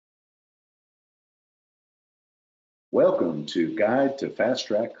Welcome to Guide to Fast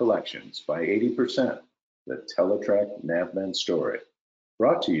Track Collections by 80%, the Teletrac Navman story,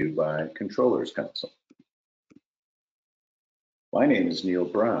 brought to you by Controllers Council. My name is Neil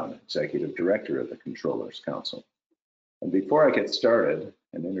Brown, Executive Director of the Controllers Council. And before I get started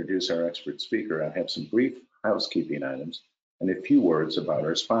and introduce our expert speaker, I have some brief housekeeping items and a few words about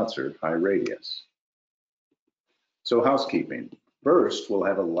our sponsor, HighRadius. So housekeeping. First, we'll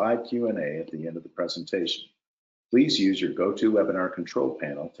have a live Q&A at the end of the presentation. Please use your GoToWebinar control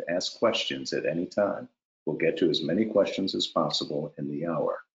panel to ask questions at any time. We'll get to as many questions as possible in the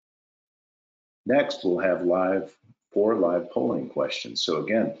hour. Next, we'll have four live polling questions. So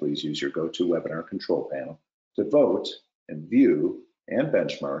again, please use your GoToWebinar control panel to vote and view and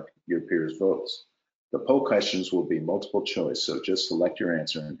benchmark your peers' votes. The poll questions will be multiple choice, so just select your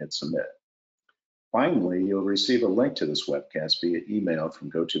answer and hit submit. Finally, you'll receive a link to this webcast via email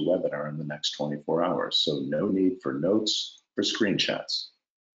from GoToWebinar in the next 24 hours, so no need for notes or screenshots.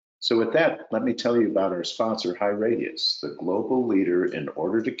 So with that, let me tell you about our sponsor, HighRadius, the global leader in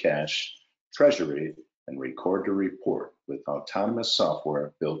order-to-cash, treasury, and record-to-report with autonomous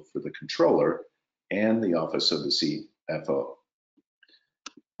software built for the controller and the office of the CFO.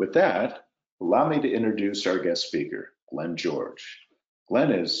 With that, allow me to introduce our guest speaker, Glenn George.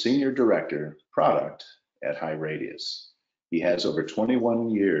 Glenn is Senior Director, Product at HighRadius. He has over 21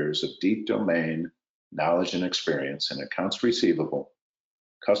 years of deep domain knowledge and experience in accounts receivable,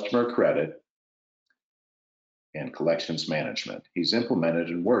 customer credit, and collections management. He's implemented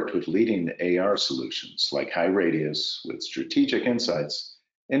and worked with leading AR solutions like HighRadius with strategic insights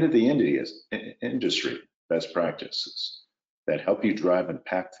into the industry best practices that help you drive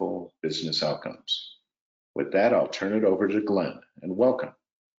impactful business outcomes. With that, I'll turn it over to Glenn, and welcome.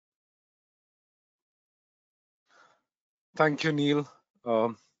 Thank you, Neil.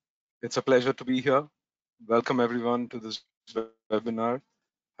 It's a pleasure to be here. Welcome everyone to this webinar.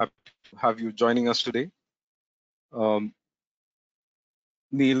 Happy to have you joining us today.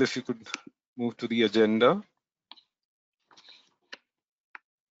 Neil, if you could move to the agenda.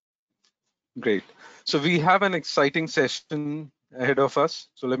 Great. So we have an exciting session ahead of us.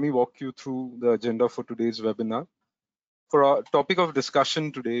 So let me walk you through the agenda for today's webinar. For our topic of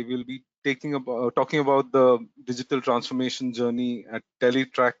discussion today, we'll be talking about the digital transformation journey at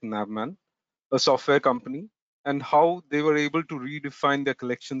Teletrac Navman, a software company, and how they were able to redefine their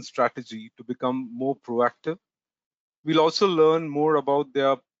collection strategy to become more proactive. We'll also learn more about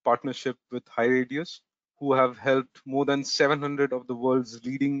their partnership with HighRadius, who have helped more than 700 of the world's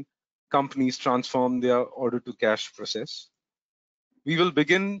leading companies transform their order-to-cash process. We will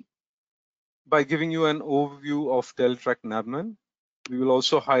begin by giving you an overview of Teletrac Navman. We will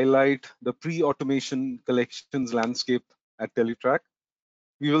also highlight the pre-automation collections landscape at Teletrac.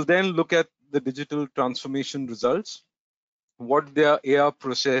 We will then look at the digital transformation results, what their AR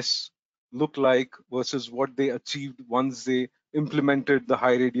process looked like versus what they achieved once they implemented the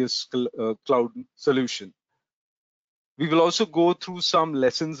HighRadius cloud solution. We will also go through some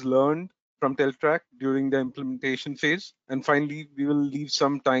lessons learned from Teletrac during the implementation phase. And finally, we will leave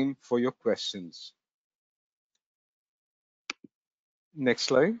some time for your questions. Next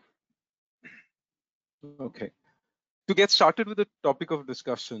slide. Okay. To get started with the topic of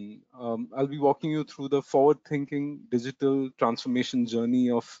discussion, I'll be walking you through the forward-thinking digital transformation journey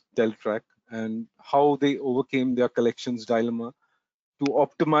of Teletrac and how they overcame their collections dilemma to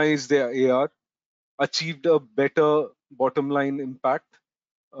optimize their AR, achieved a better bottom line impact,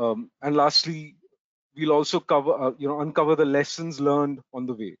 and lastly, we'll also uncover the lessons learned on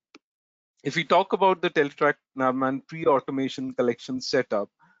the way. If we talk about the Teletrac Navman pre-automation collection setup,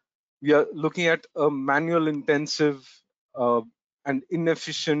 we are looking at a manual intensive and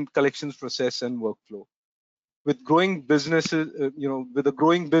inefficient collections process and workflow. With growing businesses, with a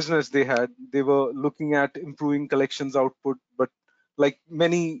growing business they were looking at improving collections output, but like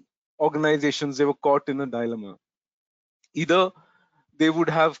many organizations, they were caught in a dilemma. Either they would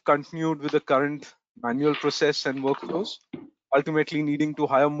have continued with the current manual process and workflows, ultimately needing to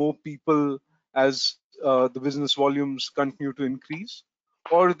hire more people as the business volumes continue to increase,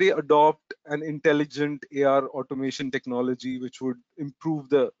 or they adopt an intelligent AR automation technology which would improve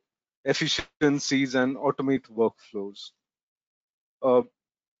the efficiencies and automate workflows.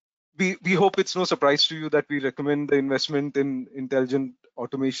 We hope it's no surprise to you that we recommend the investment in intelligent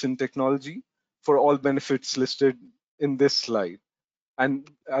automation technology for all benefits listed in this slide. And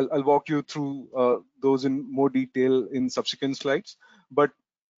I'll walk you through those in more detail in subsequent slides. But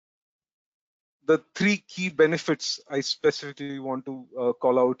the three key benefits I specifically want to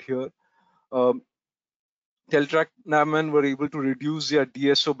call out here. Teletrac Navman were able to reduce their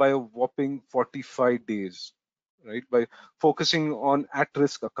DSO by a whopping 45 days. right? By focusing on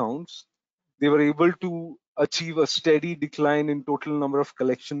at-risk accounts, they were able to achieve a steady decline in total number of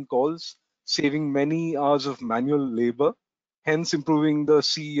collection calls, saving many hours of manual labor, hence improving the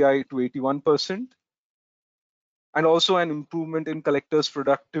CEI to 81%, and also an improvement in collectors'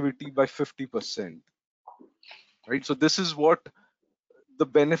 productivity by 50%. Right. So this is what the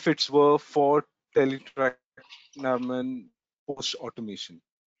benefits were for Teletrac Navman post automation.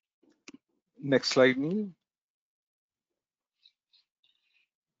 Next slide, Neil.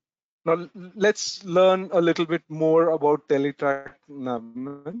 Now let's learn a little bit more about Teletrac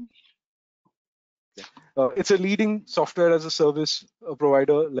Navman. It's a leading software as a service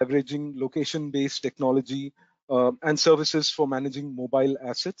provider leveraging location-based technology and services for managing mobile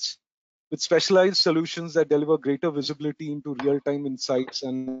assets, with specialized solutions that deliver greater visibility into real-time insights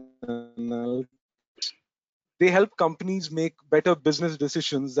and analytics. They help companies make better business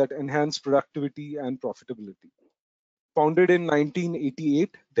decisions that enhance productivity and profitability. Founded in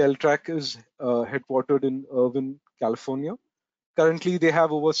 1988, Teletrac is headquartered in Irvine, California. Currently, they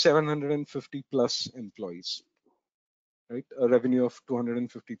have over 750 plus employees, right? A revenue of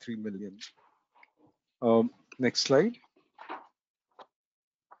 253 million. Next slide.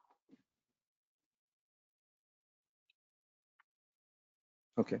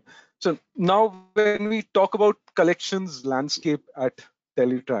 Okay, so now when we talk about collections landscape at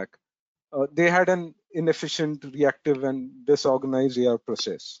Teletrac, they had an inefficient, reactive, and disorganized AR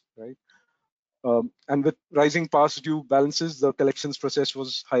process, right? And with rising past due balances, the collections process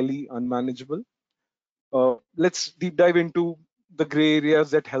was highly unmanageable. Let's deep dive into the gray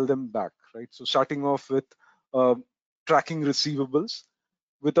areas that held them back, right? So starting off with uh, tracking receivables.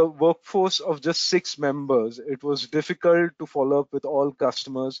 With a workforce of just 6 members, it was difficult to follow up with all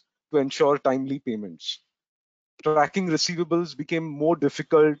customers to ensure timely payments. Tracking receivables became more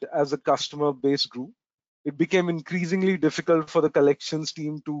difficult as the customer base grew. It became increasingly difficult for the collections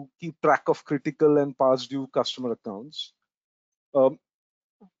team to keep track of critical and past due customer accounts. Um,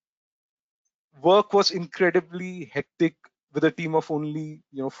 Work was incredibly hectic with a team of only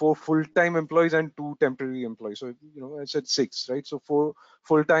 4 full-time employees and 2 temporary employees. So I said 6, right? So 4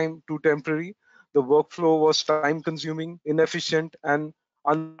 full-time, 2 temporary. The workflow was time-consuming, inefficient, and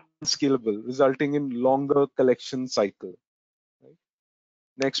unscalable, resulting in longer collection cycle. Right?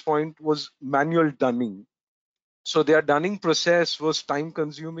 Next point was manual dunning. So their dunning process was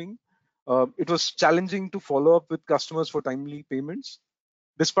time-consuming. It was challenging to follow up with customers for timely payments.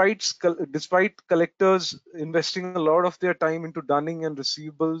 Despite collectors investing a lot of their time into dunning and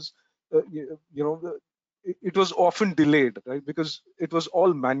receivables, it was often delayed, right? Because it was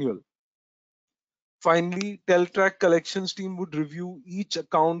all manual. Finally, Teletrac collections team would review each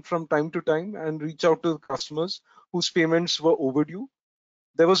account from time to time and reach out to the customers whose payments were overdue.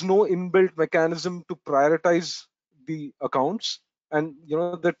 There was no inbuilt mechanism to prioritize the accounts, and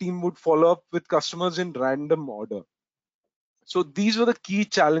the team would follow up with customers in random order. So these were the key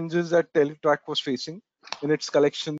challenges that Teletrac was facing in its collections